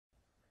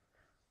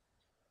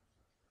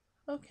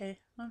Okay,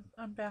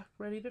 I'm back,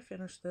 ready to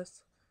finish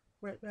this.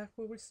 Right back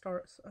where we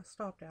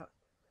stopped at.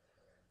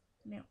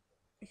 Now,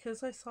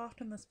 because I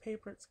softened this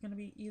paper, it's going to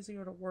be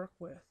easier to work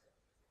with.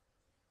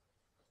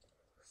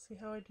 See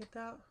how I did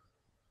that?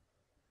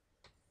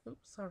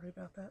 Oops, sorry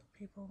about that,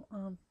 people.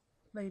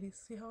 Ladies,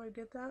 see how I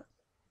did that?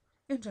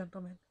 And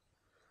gentlemen.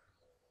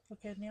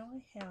 Okay, now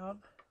I have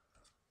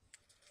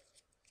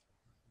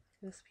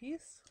this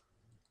piece,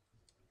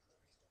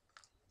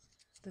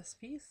 this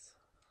piece,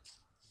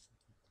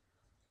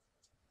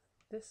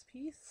 this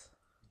piece,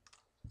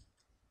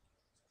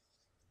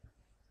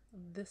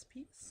 this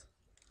piece,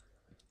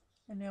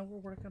 and now we're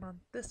working on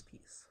this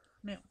piece.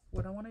 Now,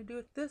 what I want to do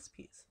with this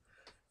piece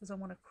is I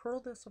want to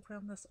curl this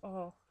around this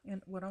all,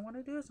 and what I want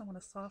to do is I want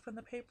to soften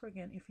the paper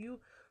again. If you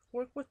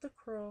work with the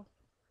curl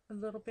a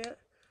little bit,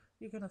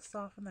 you're going to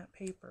soften that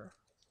paper,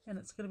 and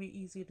it's going to be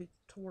easy to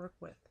work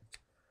with.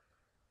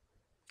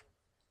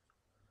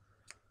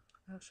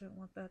 Actually, I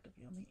want that to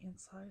be on the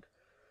inside.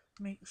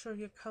 Make sure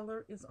your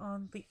color is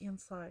on the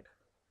inside.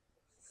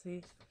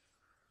 See?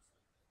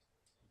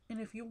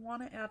 And if you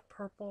want to add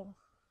purple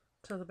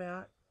to the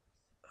back,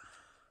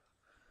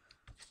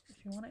 you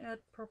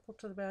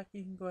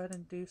can go ahead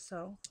and do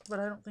so.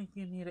 But I don't think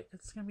you need it.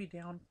 It's going to be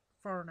down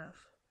far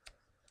enough.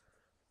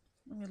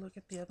 Let me look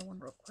at the other one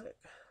real quick.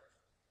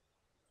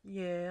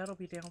 Yeah, it'll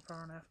be down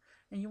far enough.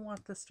 And you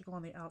want this to go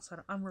on the outside.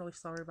 I'm really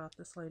sorry about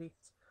this,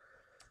 ladies.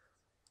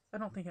 I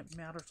don't think it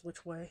matters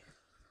which way.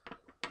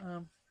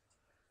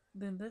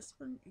 Then this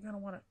one, you're going to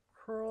want to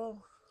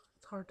curl.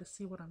 It's hard to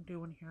see what I'm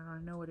doing here. I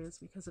know it is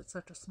because it's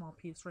such a small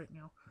piece right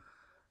now.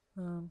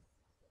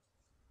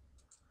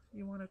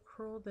 You want to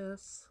curl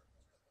this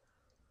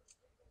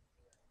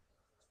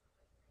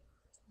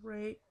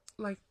right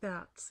like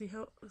that. See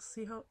how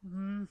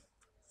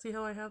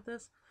I have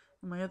this?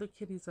 And my other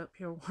kitty's up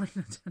here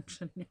wanting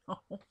attention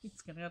now.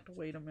 He's going to have to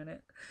wait a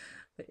minute.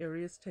 The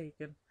area's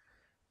taken.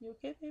 You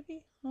okay,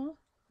 baby? Huh?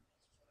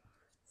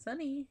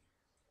 Sunny.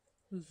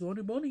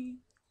 Sonny bunny.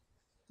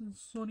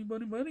 Sonny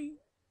bunny bunny.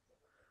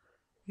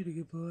 You're a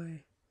good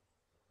boy.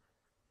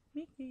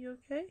 Mickey, you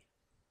okay?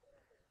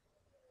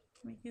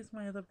 Mickey's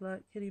my other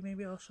black kitty.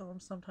 Maybe I'll show him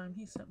sometime.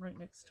 He's sitting right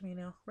next to me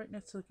now. Right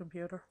next to the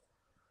computer.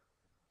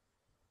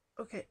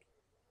 Okay.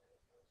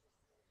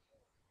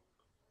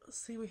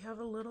 See, we have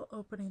a little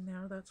opening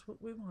there. That's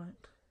what we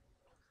want.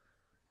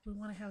 We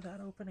want to have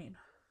that opening.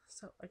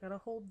 So I gotta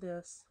hold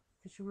this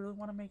because you really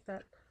want to make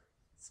that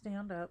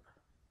stand up.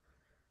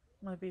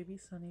 My baby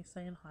Sonny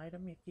saying hi to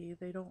Mickey.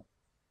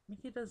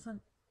 Mickey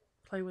doesn't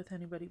play with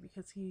anybody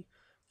because he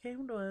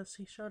came to us,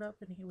 he showed up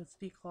and he was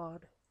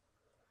declawed.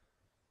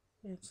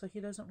 And so he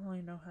doesn't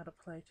really know how to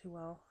play too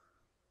well.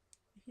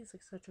 He's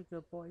like such a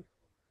good boy.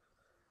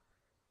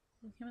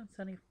 And him and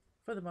Sonny,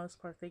 for the most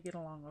part, they get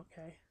along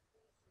okay.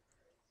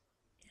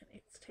 And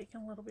it's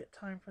taken a little bit of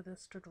time for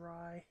this to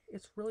dry.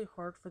 It's really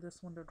hard for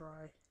this one to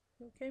dry.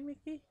 You okay,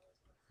 Mickey?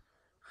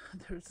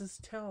 There's this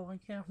towel on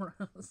camera.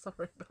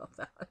 Sorry about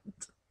that.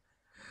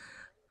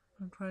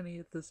 I'm trying to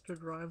get this to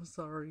dry. I'm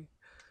sorry.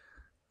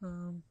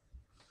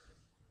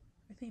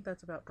 I think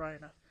that's about dry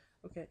enough.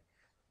 Okay,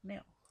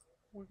 now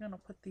we're gonna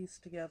put these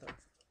together.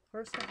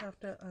 First, I have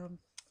to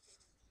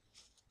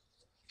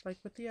like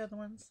with the other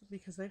ones,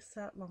 because they've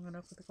sat long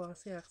enough with the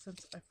glossy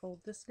accents, I fold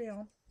this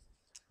down.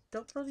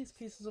 Don't throw these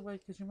pieces away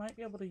because you might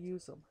be able to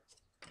use them.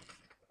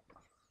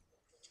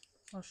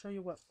 I'll show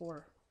you what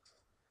for.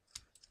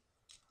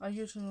 I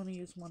usually only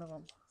use one of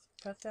them.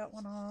 Cut that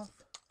one off.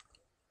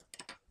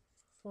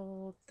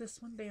 Fold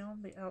this one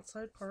down, the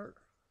outside part.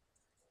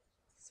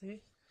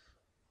 See?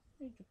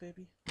 Thank you,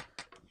 baby.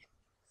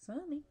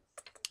 Sonny.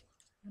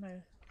 And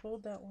I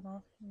fold that one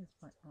off. He's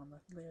biting on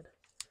the lid.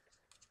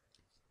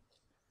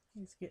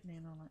 He's getting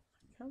in on it.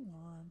 Come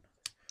on.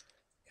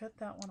 Cut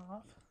that one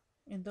off.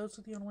 And those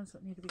are the only ones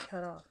that need to be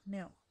cut off.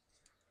 Now,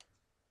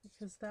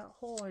 because that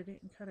hole, I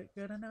didn't cut it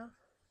good enough.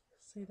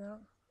 See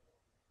that?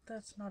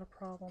 That's not a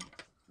problem.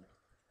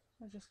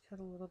 I just cut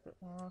a little bit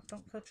more off.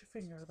 Don't cut your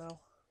finger, though.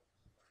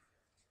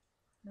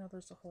 Now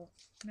there's a hole.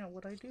 Now,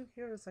 what I do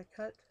here is I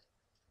cut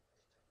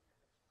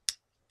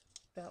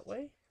that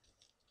way.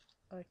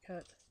 I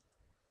cut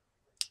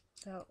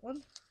that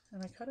one.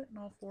 And I cut it in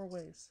all four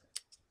ways.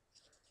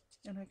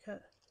 And I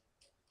cut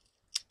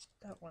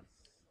that one.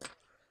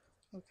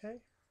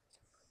 Okay?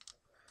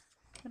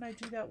 And I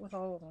do that with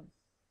all of them.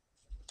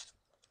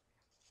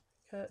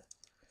 Cut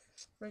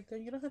right there.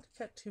 You don't have to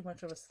cut too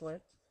much of a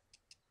slit.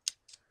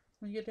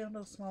 When you get down to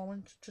the small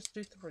ones, just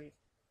do 3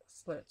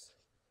 slits.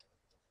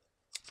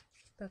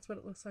 That's what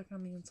it looks like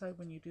on the inside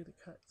when you do the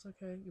cuts,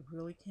 okay? You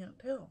really can't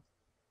tell,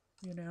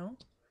 you know?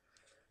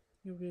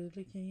 You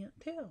really can't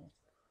tell.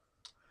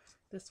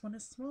 This one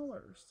is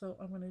smaller, so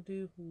I'm going to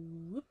do,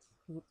 whoop,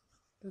 whoop.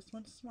 This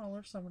one's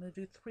smaller, so I'm going to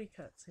do 3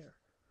 cuts here.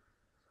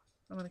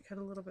 I'm going to cut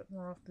a little bit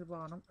more off the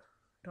bottom.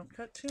 Don't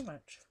cut too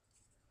much,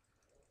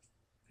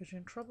 because you're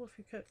in trouble if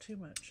you cut too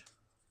much.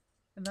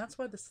 And that's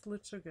why the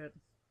slits are good,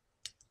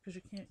 because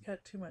you can't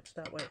cut too much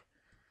that way.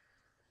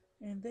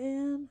 And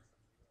then,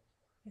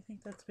 I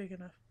think that's big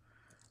enough.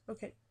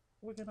 Okay,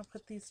 we're going to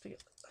put these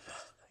together.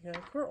 I got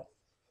a curl.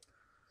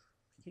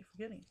 keep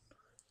forgetting.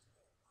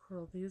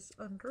 Curl these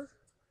under.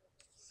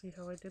 See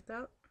how I did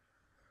that?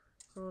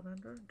 Curl it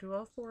under. Do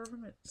all 4 of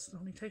them. It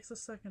only takes a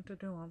second to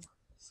do them.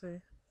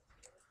 See?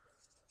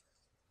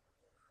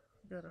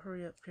 Gotta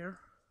hurry up here.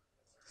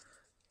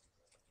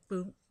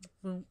 Boom,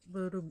 boom,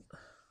 boom.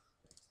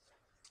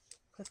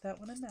 Put that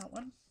one in that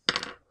one.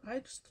 I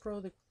just throw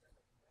the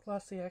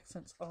glossy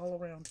accents all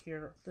around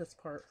here, this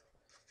part.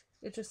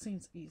 It just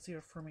seems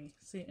easier for me.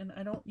 See, and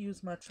I don't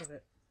use much of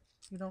it.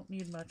 You don't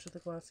need much of the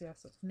glossy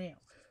accents. Now,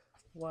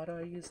 why do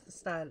I use the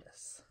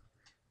stylus?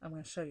 I'm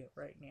going to show you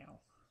right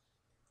now.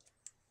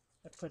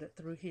 I put it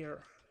through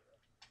here.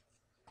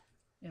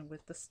 And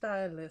with the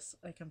stylus,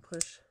 I can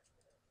push,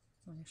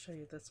 let me show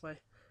you this way.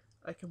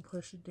 I can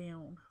push it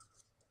down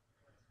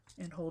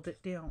and hold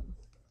it down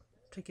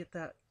to get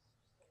that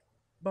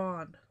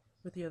bond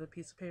with the other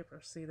piece of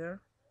paper. See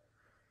there?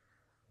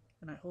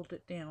 And I hold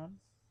it down.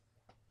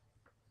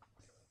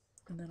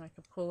 And then I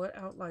can pull it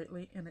out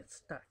lightly and it's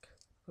stuck.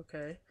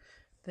 Okay?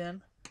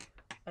 Then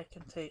I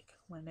can take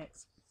my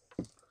next,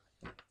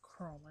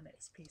 curl my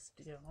next piece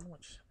down,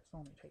 which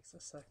only takes a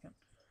second.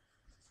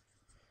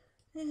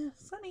 Yeah,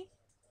 Sunny,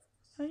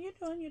 how you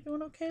doing? You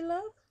doing okay,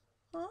 love?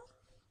 Huh?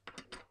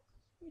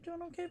 You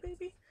doing okay,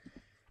 baby?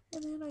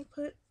 And then I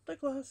put the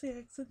glossy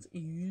accents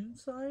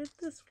inside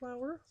this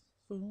flower.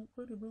 Boom,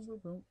 boom, boom, boom,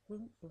 boom,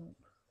 boom, boom.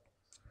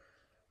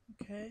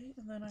 Okay,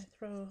 and then I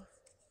throw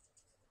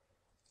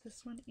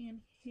this one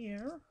in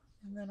here,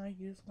 and then I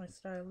use my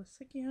stylus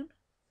again,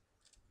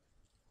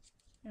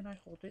 and I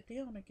hold it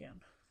down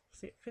again.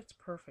 See, it fits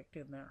perfect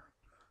in there.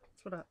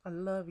 That's what I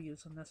love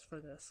using this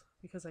for this,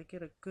 because I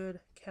get a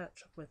good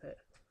catch with it.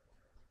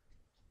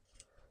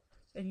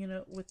 And you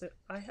know, with it,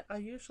 I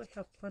usually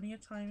have plenty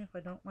of time if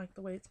I don't like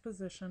the way it's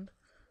positioned.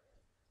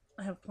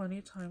 I have plenty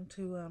of time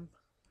to,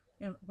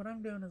 and what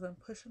I'm doing is I'm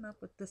pushing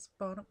up with this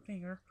bottom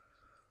finger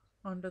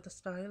onto the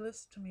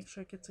stylus to make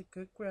sure it gets a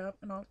good grab,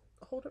 and I'll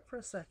hold it for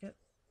a second,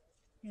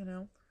 you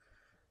know.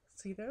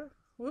 See there?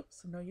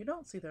 Whoops, no you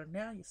don't see there.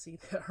 Now you see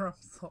there, I'm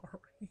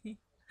sorry.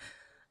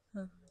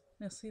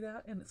 Now see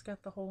that? And it's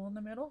got the hole in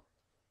the middle.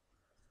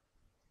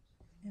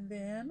 And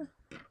then,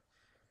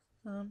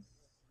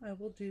 I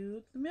will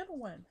do the middle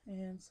one,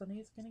 and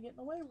Sunny's going to get in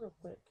the way real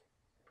quick.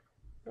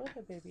 Go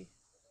ahead, baby.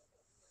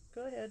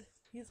 Go ahead.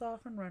 He's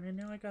off and running.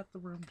 Now I got the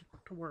room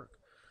to work.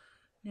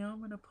 Now I'm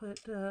going to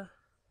put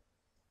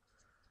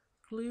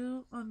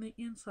glue on the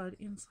inside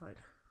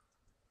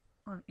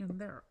on in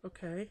there,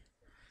 okay?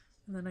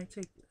 And then I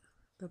take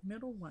the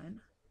middle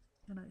one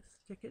and I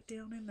stick it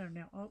down in there.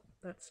 Now, oh,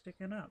 that's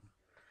sticking up.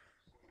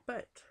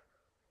 But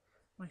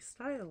my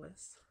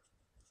stylus,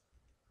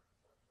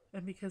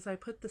 and because I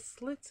put the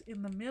slits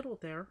in the middle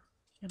there,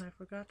 and I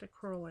forgot to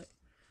curl it,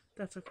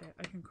 that's okay,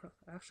 I can curl.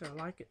 Actually, I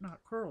like it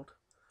not curled.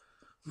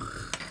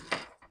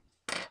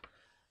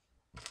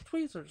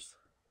 Tweezers.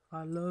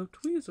 I love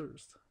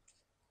tweezers.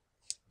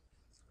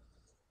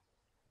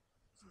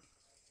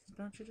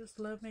 Don't you just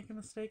love making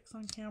mistakes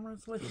on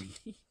cameras, ladies?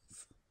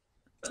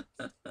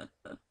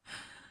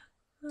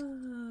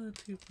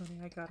 Too funny.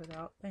 I got it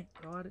out. Thank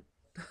God it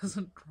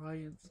doesn't dry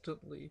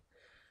instantly.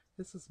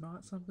 This is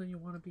not something you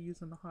want to be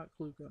using the hot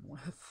glue gun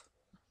with.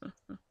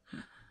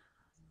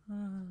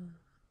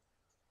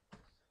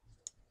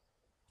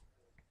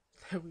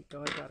 There we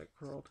go. I got it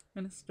curled.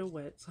 And it's still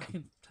wet, so I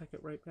can tuck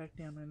it right back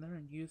down in there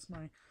and use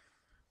my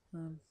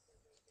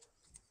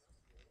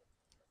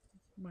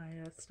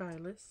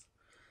stylus.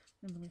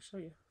 And let me show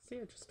you. See,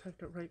 I just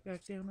tucked it right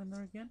back down in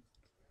there again.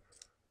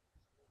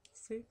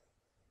 See?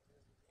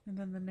 And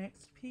then the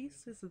next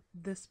piece is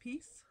this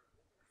piece.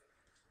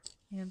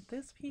 And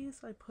this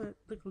piece, I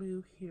put the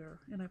glue here.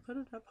 And I put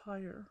it up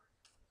higher,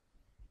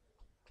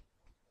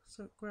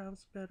 so it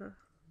grabs better.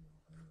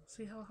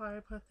 See how high I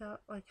put that?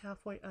 Like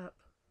halfway up.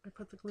 I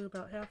put the glue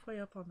about halfway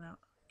up on that.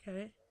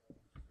 Okay?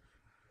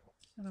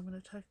 And I'm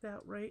going to tuck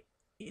that right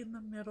in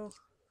the middle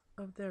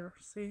of there.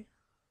 See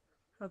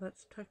how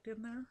that's tucked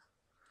in there?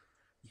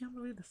 Can't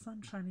believe the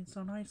sun's shining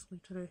so nicely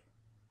today.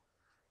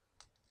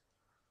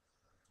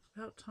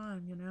 About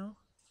time, you know.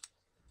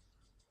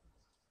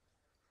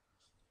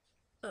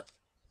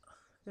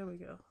 There we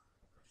go.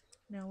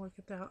 Now look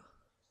at that.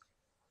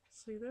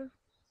 See there?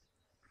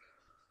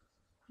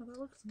 How that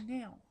looks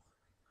now.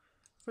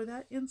 For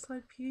that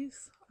inside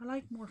piece, I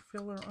like more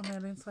filler on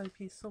that inside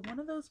piece. So one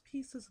of those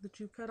pieces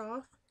that you cut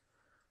off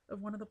of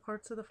one of the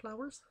parts of the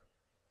flowers,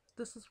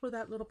 this is where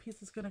that little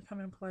piece is going to come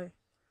in play.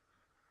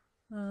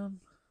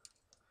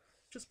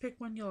 Just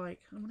pick one you like.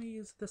 I'm going to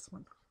use this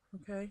one,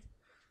 okay?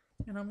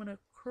 And I'm going to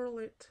curl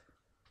it,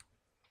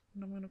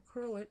 and I'm going to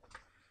curl it.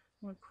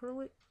 I'm going to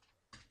curl it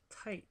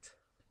tight,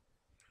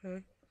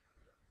 okay?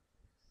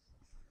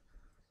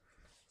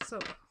 So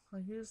I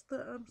use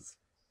the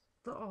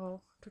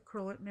awl to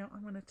curl it. Now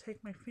I'm going to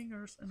take my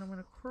fingers and I'm going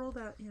to curl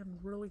that in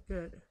really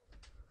good.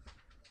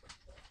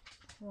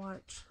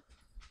 Watch.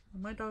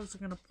 My dogs are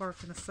going to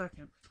bark in a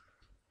second.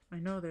 I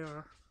know they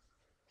are.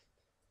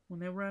 When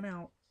they run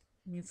out,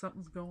 it means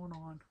something's going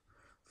on.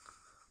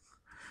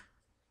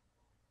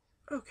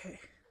 Okay.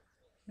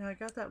 Now I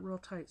got that real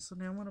tight, so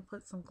now I'm going to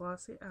put some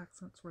glossy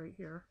accents right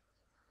here.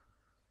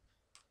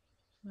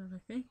 And I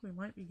think we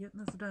might be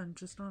getting this done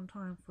just on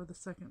time for the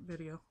second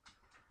video.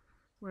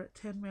 We're at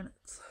 10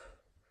 minutes.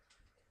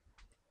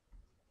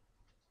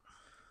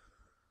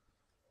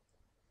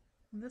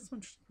 And this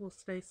one will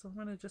stay, so I'm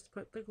going to just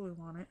put the glue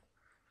on it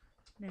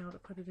now to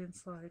put it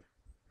inside.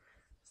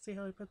 See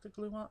how I put the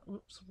glue on?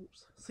 Oops,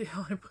 whoops. See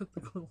how I put the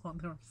glue on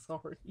there? I'm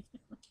sorry.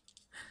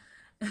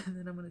 And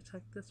then I'm going to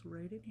tuck this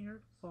right in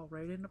here, fall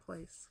right into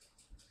place.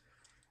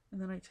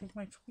 And then I take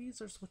my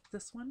tweezers with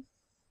this one,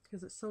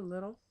 because it's so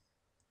little.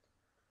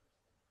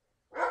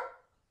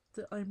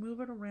 I move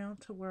it around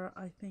to where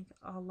I think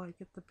I'll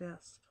like it the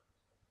best.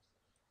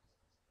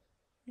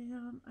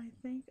 And I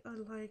think I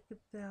like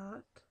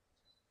that.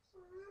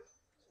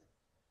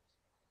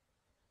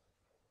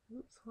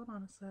 Oops, hold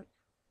on a sec.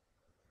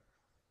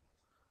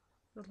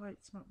 The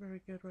light's not very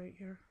good right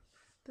here.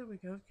 There we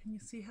go. Can you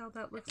see how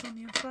that looks on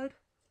the inside?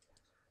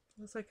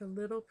 It looks like a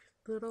little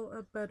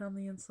bed on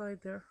the inside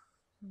there.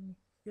 Let me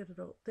get it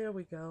out. There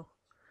we go.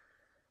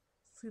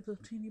 See the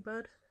teeny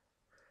bud?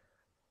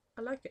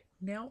 I like it.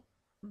 Now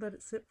let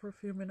it sit for a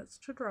few minutes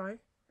to dry,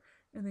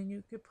 and then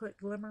you could put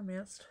glimmer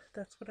mist.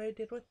 That's what I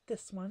did with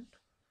this one.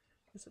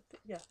 Is it?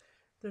 Yeah.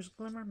 There's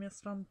glimmer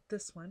mist on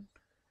this one.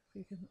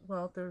 You can.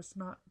 Well, there's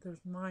not.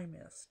 There's my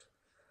mist.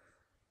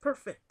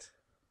 Perfect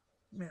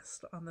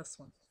mist on this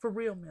one. For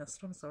real mist.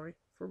 I'm sorry.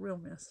 For real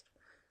mist.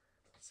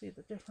 See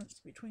the difference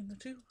between the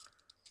two?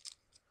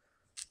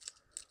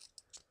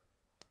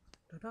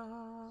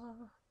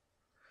 Ta-da!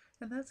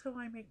 And that's how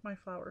I make my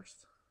flowers.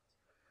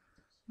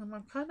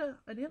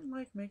 I didn't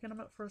like making them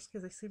at first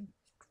because they seemed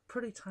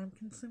pretty time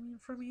consuming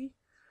for me.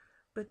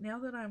 But now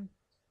that I'm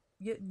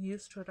getting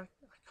used to it,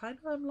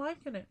 I'm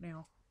liking it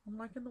now. I'm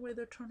liking the way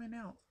they're turning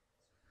out.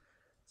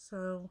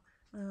 So,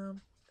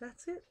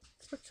 that's it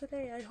for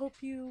today. I hope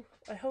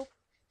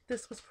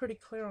this was pretty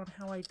clear on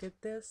how I did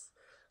this.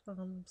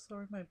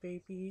 Sorry my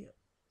baby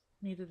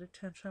needed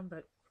attention,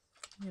 but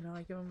you know,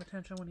 I give him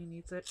attention when he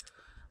needs it.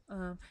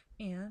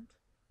 And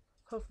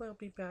hopefully I'll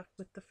be back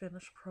with the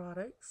finished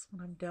products.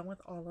 When I'm done with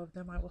all of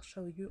them, I will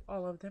show you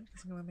all of them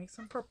because I'm going to make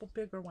some purple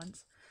bigger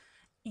ones.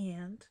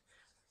 And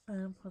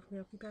hopefully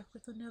I'll be back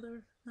with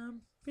another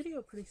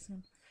video pretty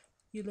soon.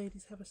 You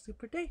ladies have a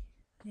super day,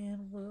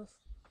 and we'll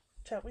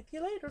chat with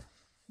you later.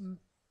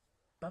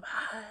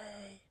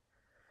 Bye-bye.